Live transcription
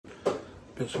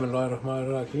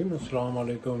बिस्मिल्लाहिर्रहमानिर्रहीम अस्सलाम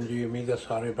वालेकुम जी। उम्मीद है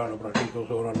सारे भैन भ्रा ठीक हो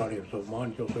सो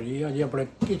मान चो सो जी। अज अपने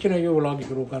किचन जो व्लॉग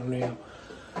शुरू करने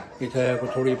इतने कोई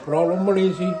थोड़ी प्रॉब्लम बनी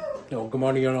सी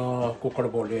गमांडियां कुकड़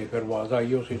बोले फिर आवाज़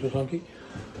आई उसी तुसा की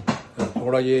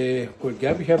थोड़ा जे कोई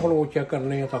गैप शैप वो चेक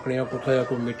करने तकने कुत्थै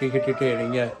कोई मिट्टी शिट्टी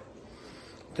ढेनी है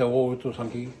तो वो तुसा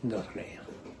की दसने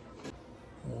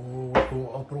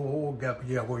वो गैप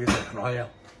जो कोई दसना है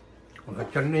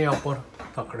चलने उपर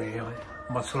तकने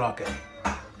मसला क्या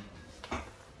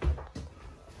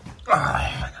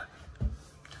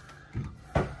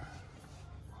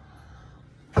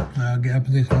गैप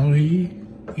दसना ही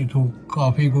इतों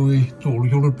काफ़ी कोई धूड़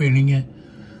छुड़ पेनी है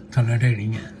थले ढेनी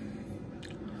है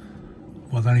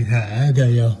पता नहीं है क्या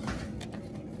या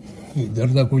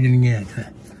इधर का कुछ नहीं है इतने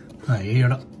हाँ ये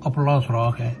जरा अपला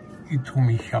सुराख है इतों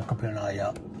भी शक पैना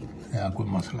या कोई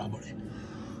मसला बने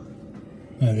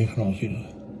मैं देखना उसी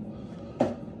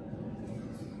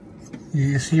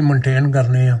ये इसी मेनटेन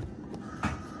करने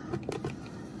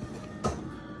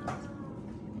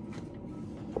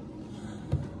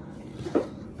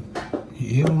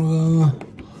ये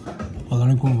पता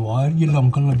नहीं कोई वायर जी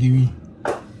लमकन लगी हुई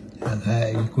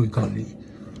है कोई खाली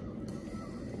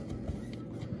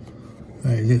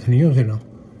जिस नहीं हो ना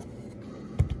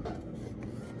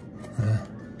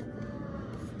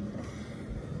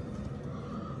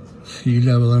सील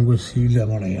है पता नहीं कोई सील है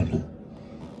माड़ा यार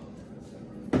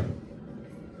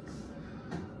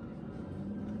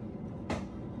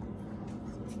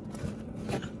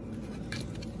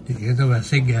ये तो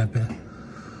वैसे ही गैप है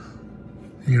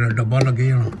जो डब्बा लगे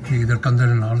होना इधर कंधे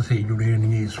नाल सही जुड़े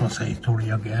नहीं इस वास्ते सही थोड़ी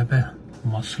जा गैप है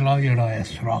मसला जोड़ा है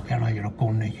सुराख है ना जो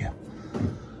कोने च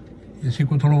इसी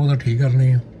को थोड़ा बहुत ठीक करने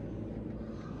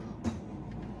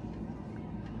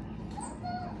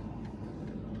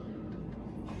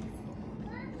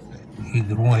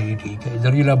इधरों आई ठीक है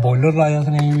इधर जो बॉयलर लाया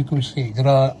तो नहीं भी कोई सही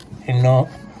तरह इन्ना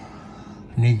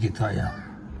नहीं किया या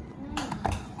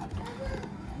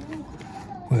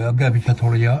कोई अगे पिछे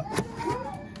थोड़ा जा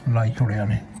लाई छोड़िया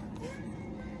ने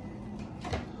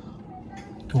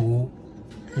तो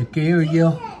एक ये हो गया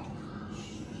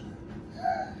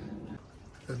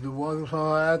दुआ तुसा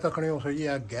तकने उस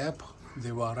गैप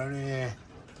दीवार ने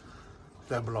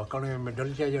ब्लॉक ने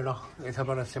मिडल च जरा इतना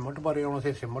पर सीमेंट भरे होना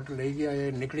से सीमेंट ले गया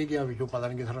ये निकली गया बिचों पता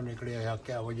नहीं किस तरह निकले या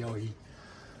क्या वजह हुई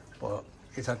पर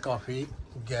इतना काफ़ी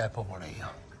गैप बने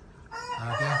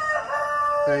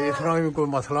इस तरह भी कोई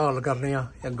मसला हल करने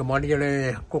गमांढिया ने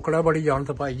कुकड़ा बड़ी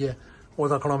जानत पाई है वो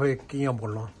आखना भाई कियां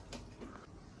बोलना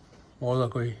वो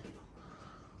कोई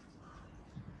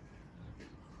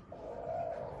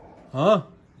हाँ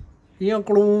कियां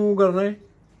कड़ू करने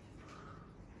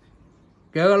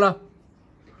क्या गल आ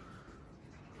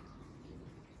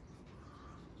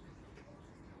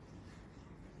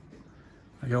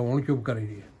अच्छा हूँ चुप करी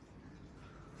दी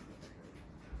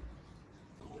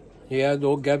ये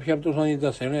दो गैप शैप तुसा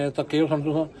दसे ने तके सन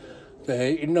तुसा तो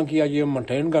इन्हों की अज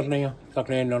मेनटेन करने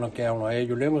तकने इन्होंने क्या होना ये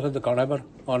जुले कुछ दुकाना पर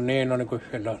आने इन्होंने कोई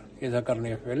फिलर इधर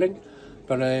करने फिलिंग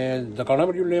पहले दुकाना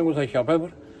पर जुले कुछ शापे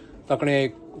पर तकने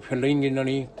फिलिंग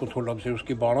इन्होंने कुथों लब से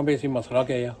उसकी बारह बेसी मसला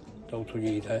क्या है तो उतो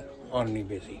जी है आनी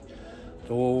बेसी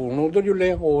तो हूँ उधर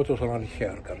जुले वो तुस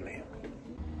शेयर करने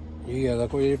जी है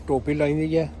कोई टोपी लाई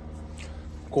दी है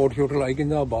कोट शोट लाई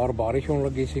कहता बाहर बारिश होने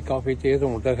लगी सी काफ़ी तेज़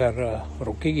हूँ तो खैर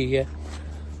रुकी गई है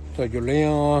तो जुले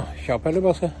छाप आह्ले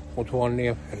पासे उत्थों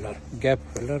आने फिलर गैप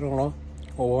फिलर होना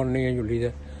वो आने जुली दे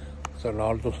तो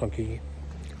नाल तुसां की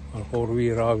होर भी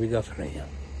राह भी दसने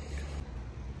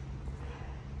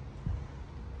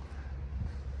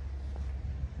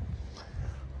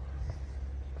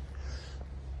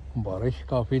बारिश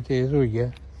काफ़ी तेज़ हुई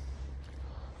है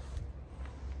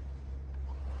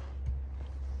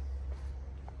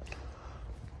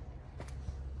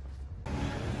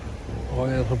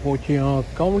पहुंचिया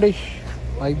काउंडिश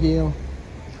आई गए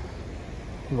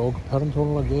लोग फिरन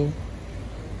थोड़न लगे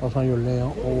अस जुड़ने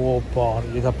वो पार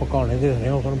जिदा पकाने दसने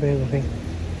उस पे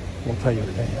तुम उत्थे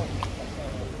जुड़ने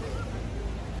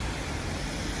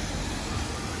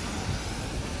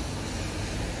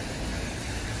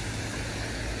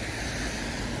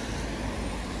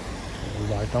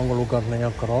लाइटा कोलों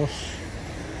करने क्रॉस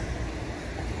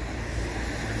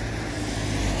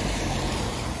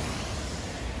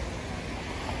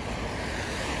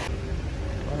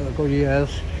देखो जी है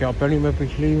शॉप नहीं मैं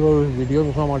पिछली वो वीडियो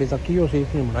तो हमारी तक ही उसी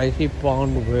बनाई सी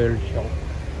पान वेल्ड शॉप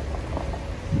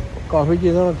काफ़ी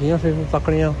चीज़ा रखिया से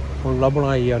तकनिया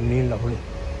लभना या नहीं लभनी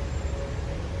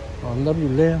अंदर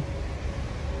जुले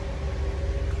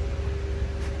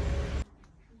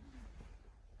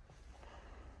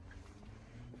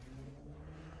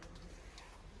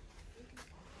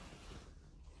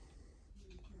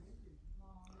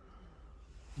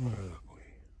जी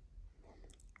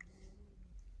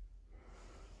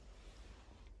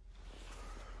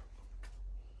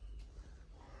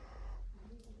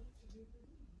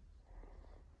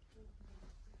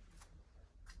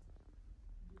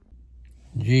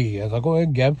ऐसा को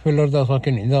एक गैप फिलर का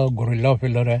असांखे नहीं था गुरिल्ला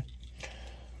फिलर है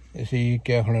इसी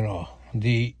क्या आखने ना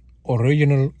दी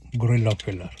ओरिजिनल गुरिल्ला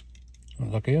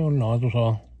फिलर के ना तुस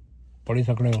पढ़ी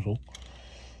सकने उसको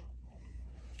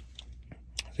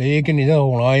तो ये कि नहीं था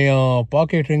होना या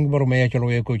पाके ड्रिंक पर मैं चलो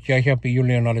ये कोई चाह शाह पी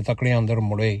जुले नाले तकड़े अंदर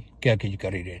मुड़े क्या चीज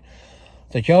करी रहे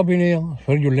तो चाह पीने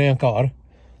फिर जुले घर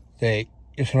तो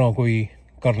इस तरह कोई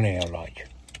करने इलाज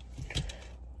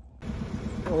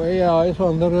इस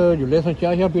अंदर जुले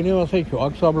चाह शाह पीने वास्ते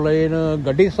शौक साहब लाए न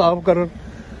गड्डी साफ कर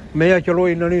मैं चलो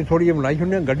इन्होंने थोड़ी बनाई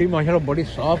छुड़ने गड्डी माशाल्लाह बड़ी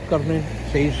साफ करने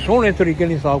सही सोहने तरीके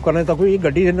नहीं साफ करने तक ये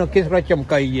गड्डी ने किस तरह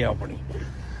चमकाई है अपनी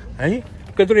है जी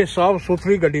कितनी साफ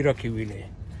सुथरी गड्डी रखी हुई ने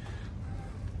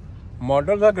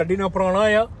मॉडल का गड्डी ना पुराना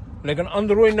आ लेकिन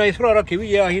अंदरों इन्ना इस तरह रखी हुई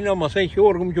है अही ना मसे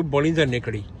शोरूम चो बनी तो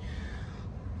निकली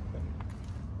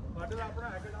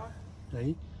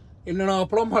इन्ना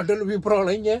अपना मॉडल भी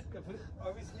पुराना ही है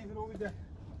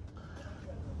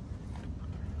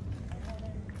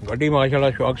गड्डी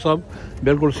माशाल्लाह शौक साहब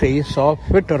बिल्कुल सही साफ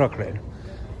फिट रख रहे हैं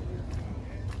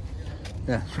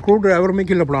स्क्रू ड्राइवर में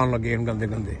कि लपड़ान लगे हैं गंदे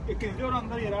गंदे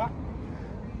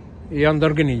ये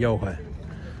अंदर की नहीं जाओ है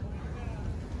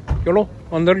चलो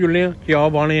अंदर जुले चाह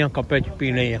बाने कप्पे च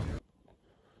पीने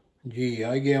जी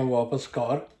आ गए हम वापस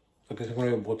घर तो किसी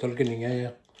को बोतल की नहीं है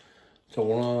तो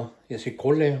हूँ असी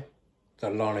खोले तो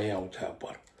लाने उत्थे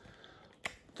उपर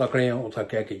तकने उत्थे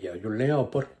क्या किया जुले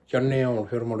उपर चढ़ने हूँ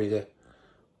फिर मुड़ी दे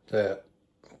तो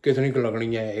कितनी क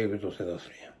लगनी है ये भी तुसें दस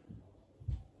रहे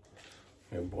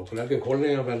हैं बोतलें के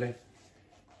खोलने पहले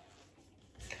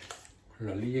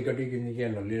नली जी कड्डी किन्नी है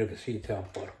नली रखी इतने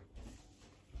उपर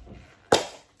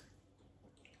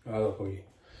देखो जी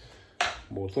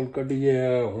बोतल कड्डी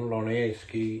है हूँ लाने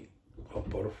इसकी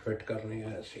उपर फिट करनी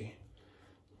है ऐसी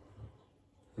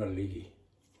नली की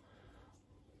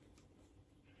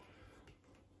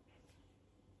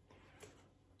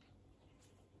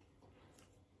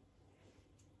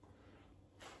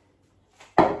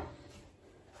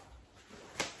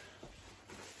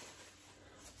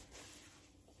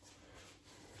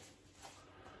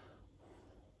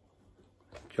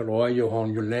चलो आई जो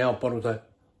हम जुले उपर उसे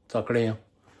तकड़े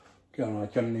क्या ना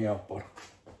चलने उपर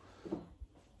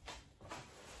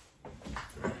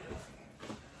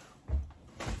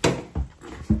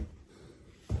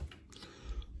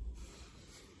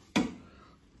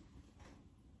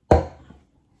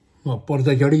उपर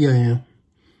तो चढ़ी आए हैं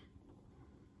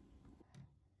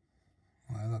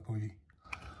देखो जी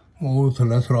वो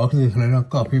थले सुराख देख लेना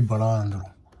काफी बड़ा है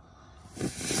अंदरों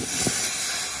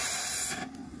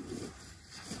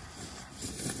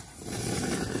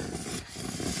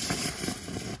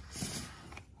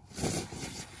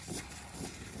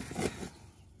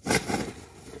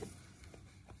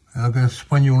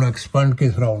स्पंज हूँ एक्सपेंड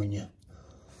किस तरह होनी है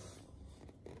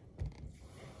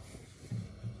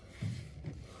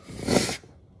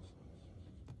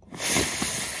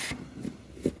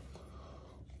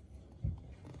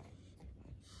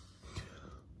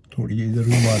थोड़ी इधर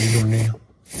भी मारी जोड़ने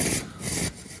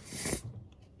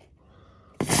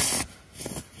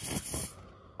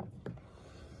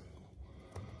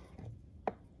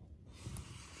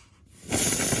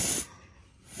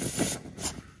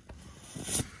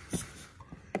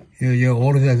ये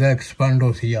और ज़्यादा एक्सपेंड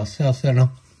हो सी आस्ते आस्ते ना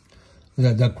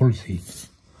ज़्यादा खुल सी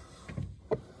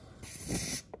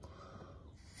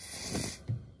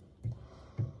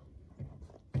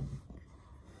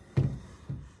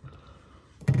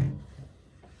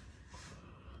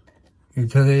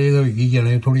इतने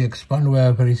जाने थोड़ी एक्सपेंड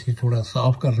हुआ फिर इसी थोड़ा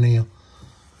साफ करने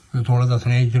थोड़ा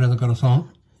दसने जरा करो सा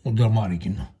उधर मारी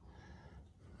किन्ना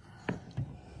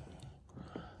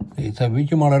इतना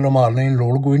बिच माड़ा मारने की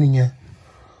लोड़ कोई नहीं है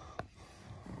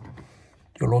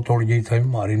चलो थोड़ी जी इतना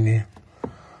मारी ने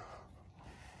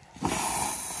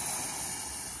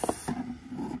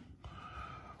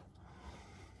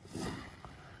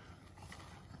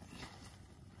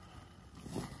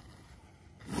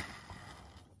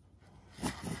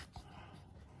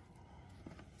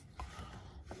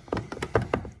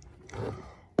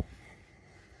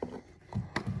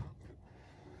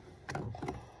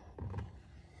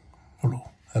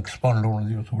एक्सपांड होने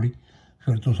दी थोड़ी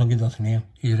फिर तुसा की दसने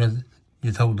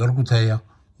जिथा उधर कुछ है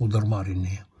उधर मारी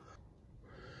ने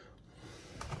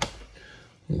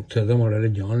उत्थे तो माड़े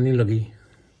जान नहीं लगी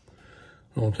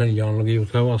उत्थे नहीं जान लगी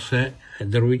उत्थे वास्ते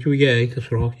इधर भी है एक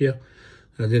सुराख जहा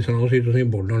अदे सुनाओ सी तुसीं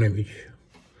बोलने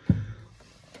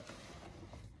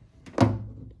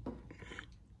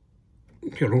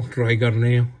चलो ट्राई करने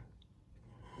हैं।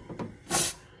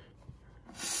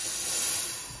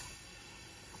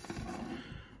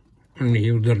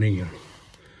 नहीं उधर नहीं है,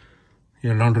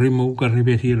 ये लॉन्ड्री मूव करनी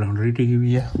पे सी, लॉन्ड्री टिकी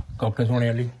हुई है कपड़े धोने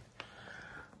वाली।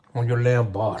 हम चले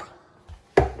हैं बाहर,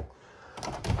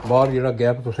 बाहर जो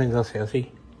गैप तुसें दस्या सी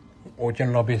वो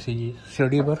चलना पे सी जी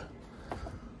सीढ़ी पर।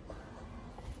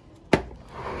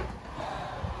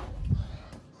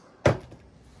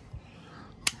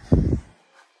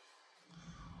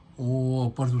 वो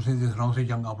ऊपर तुसें दिस रहा उसी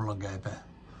चंगा अपना गैप है,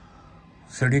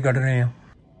 सीढ़ी कट रहे हैं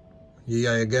जी।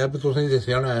 आए गैप तुसें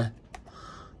दस्या ना है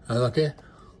ऐसा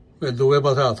कि दूए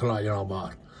पासे हथ ला जाना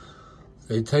बाहर,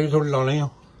 इत्थे भी थोड़ी लाने हैं।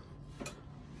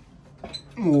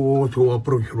 वो जो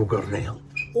अपरों शुरू करने हैं,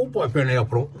 वो पापे ने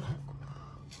अपरों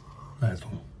ऐसा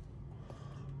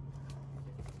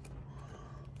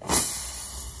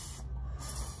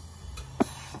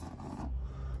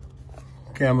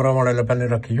कैमरा माड़े पहले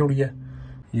रखी छोड़ी है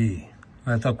जी।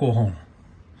 ऐसा को हों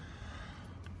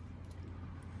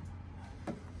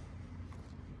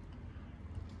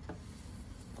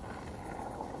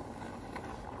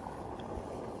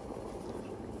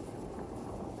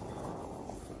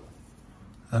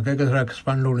आगे किस तरह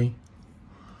एक्सपेंड होनी।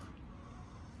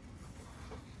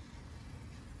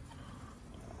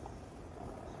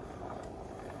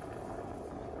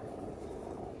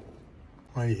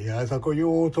 ऐसा कोई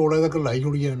वो थोड़ा तक लाई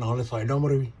जुड़ी है नाले साइडा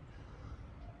पर भी।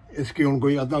 इसकी हूँ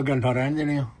कोई अद्धा घंटा रहन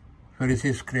देने, फिर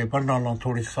इसी स्क्रैपर नालों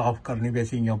थोड़ी साफ करनी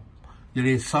पैसी,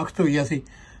 जी सख्त हुई सी,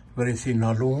 फिर इसी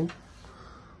नालों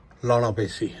लाना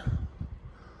पैसी।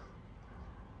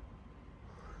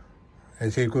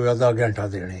 ऐसे कोई आधा घंटा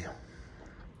देने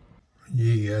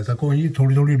जी। ऐसा कोई जी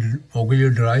थोड़ी थोड़ी हो गई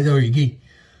ड्राई तो होगी,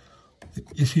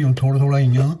 इसी हम थोड़ा थोड़ा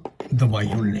इं दबाई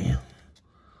होने।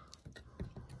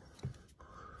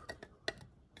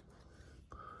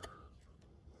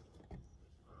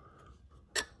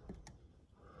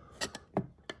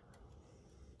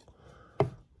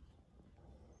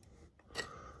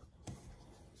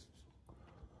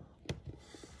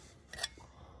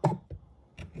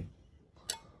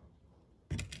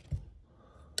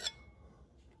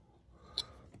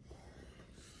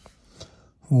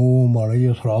 वो माड़ा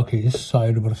जी सुराख इस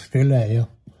साइड पर स्टिल है,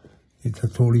 इतना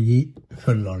थोड़ी जी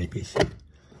फिर लानी पी सी।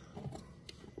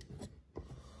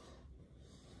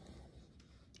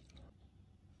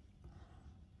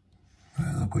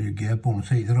 कोई गैप हूँ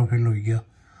सही तरह फिल हो गया,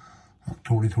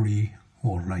 थोड़ी थोड़ी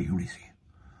और लाई हुई सी।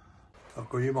 तो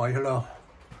कोई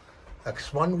माशाल्लाह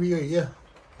एक्सपेंड भी हुई है,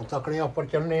 तकने ऊपर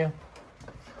चलने हैं।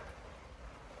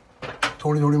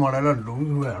 थोड़ी थोड़ी माड़ा लूज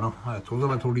हुआ है ना, तो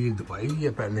मैं थोड़ी जी दबाई भी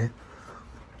है पहले,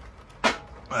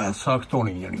 सख्त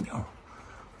होनी जानी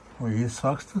ये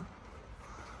सख्त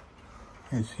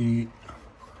इसी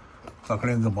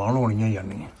तकड़े दबान होनी है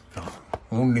जानी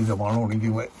हूँ नहीं दबान होनी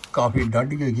क्योंकि काफ़ी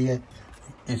डाढ़ी हुई है।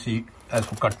 इसी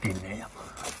ऐसो कट ने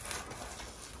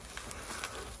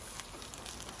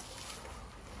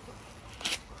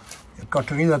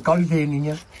कटनी का कल ही नहीं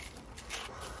है,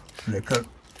 लेकिन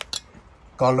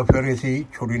कल फिर इसी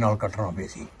छुरी नाल कटना पे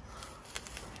सी।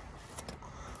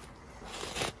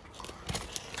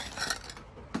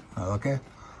 ओके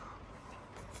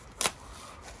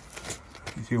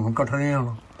इसी हूँ कटने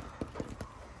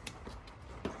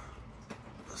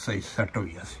सही सैट हो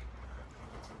गया सी।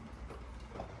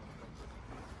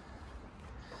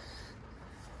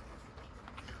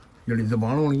 जी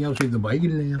दबान होनी है उसी दबाई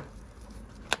गिलने,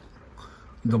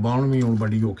 दबान भी हूँ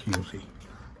बड़ी औखी उसी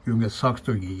क्योंकि सख्त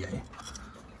हो गई है।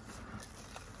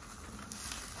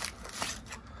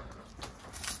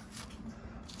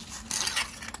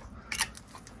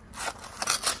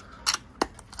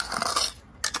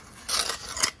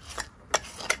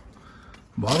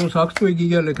 बाहरों सख्त हो गई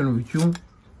है लेकिन विचों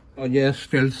अजय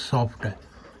स्टिल सॉफ्ट है।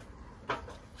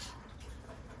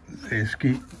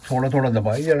 इसकी थोड़ा थोड़ा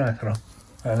दबाई जाना इस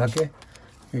तरह ऐसा कि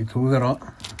ये थोड़ी तरह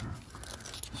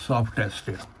सॉफ्ट है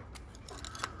स्टिल।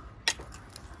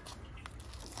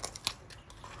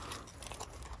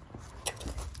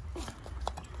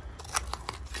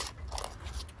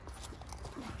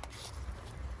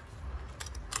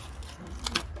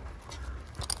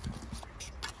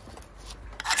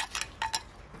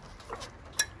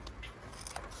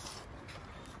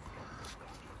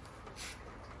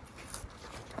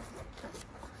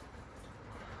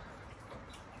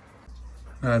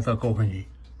 ऐसा कोई जी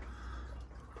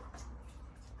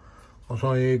उस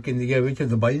किंदिया बिच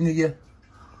दबाई नहीं है,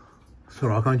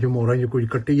 सुराखा च मोरा च कुछ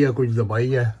कट्टी है कुछ दबाई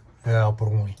है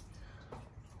उपरों ही।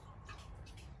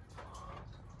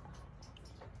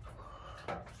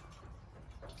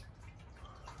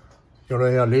 चलो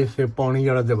हाले से पानी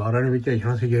जरा दीवारा ने भी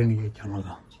झछना सी नहीं चलना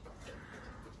था।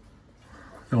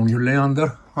 हूँ जुल्ले अंदर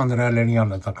अंदर लेनी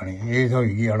हाल तकनी ये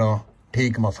होगी आना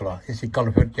ठीक मसला इसी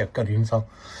कल फिर चेक करी सा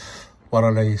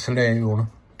पर इसलिए हूँ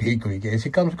ठीक हुई गई इसी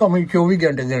कम से कम 24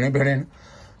 घंटे देने पैने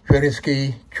फिर इसकी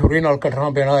छुरी नाल कटना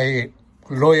पैना ये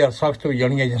लोहा सख्त हो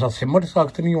जानी है जिस तरह सीमेंट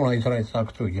सख्त नहीं होना इस तरह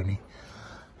सख्त हो जानी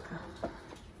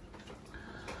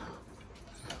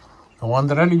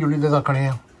अंदर वाली जुली दे तकने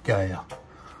क्या है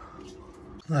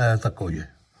तक हो जाए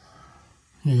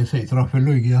ये सही तरह फिल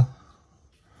हो गया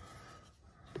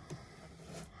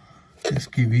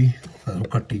इसकी भी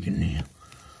कट्टी किन्नी है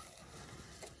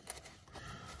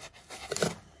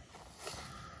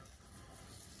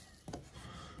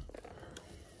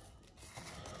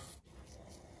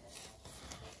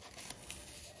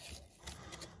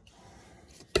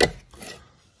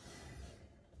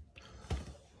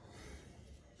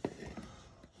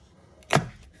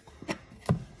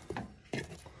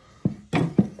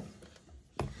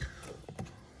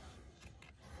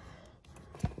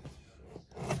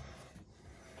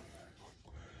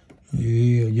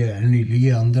ये नीली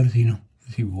अंदर थी ना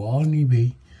इसी वाह नहीं भाई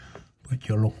पर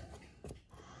चलो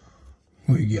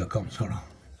हो गया कम सारा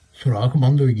सुराख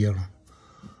बंद हो गया ना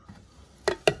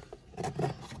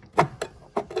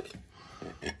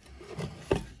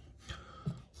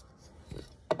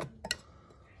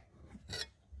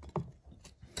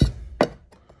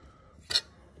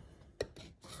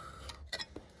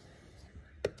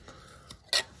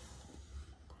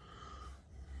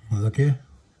मतलब क्या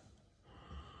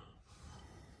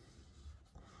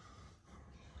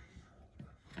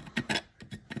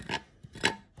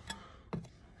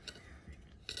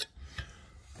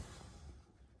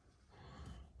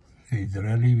इधर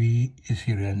वाली भी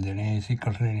इसी रहन देने इसी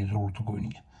कटने की जरूरत कोई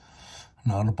नहीं है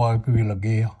नाल पाइप भी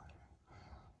लगे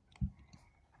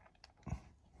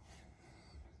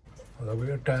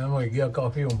मतलब टाइम हो गया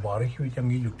काफ़ी हूँ बारिश भी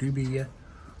चंगी जुटी भी है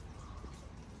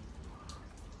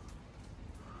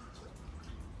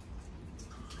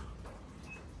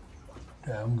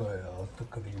टाइम गया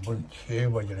तकरीबन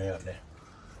 6 बजने वाले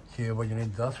 6 बजने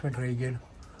 10 मिनट रह गए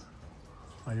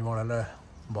अज माड़ा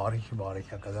बारिश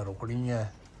बारिश है कदा रुकनी है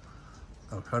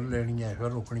फिर लेनी है फिर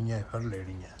रुकनी है फिर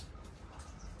लेनी है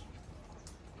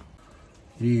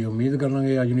जी उम्मीद करना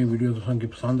अज की वीडियो तुसें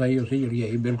पसंद आई उसी जी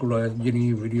है बिल्कुल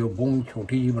जी वीडियो बहुत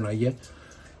छोटी जी बनाई है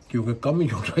क्योंकि कम ही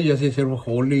छोटा जैसे सिर्फ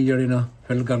होल ही जड़े ना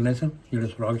फिल करने सन जो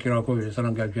सुराख शराख हो इस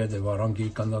तरह क्या दीवारों की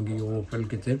कंधा की वो फिल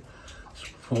किते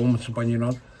फोम स्पंज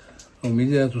नाल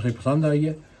उम्मीद है तुसें पसंद आई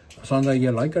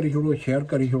है लाइक करी छोड़ो शेयर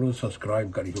करी छोड़ो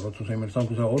सब्सक्राइब करी छोड़ो तुसें मेरे साथ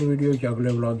कुछ और वीडियो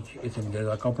अगले व्लॉग इस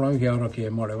तक अपना भी ख्याल रखिए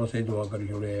माड़े वास्ते दुआ करी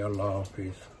छोड़े अल्लाह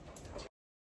हाफिज़।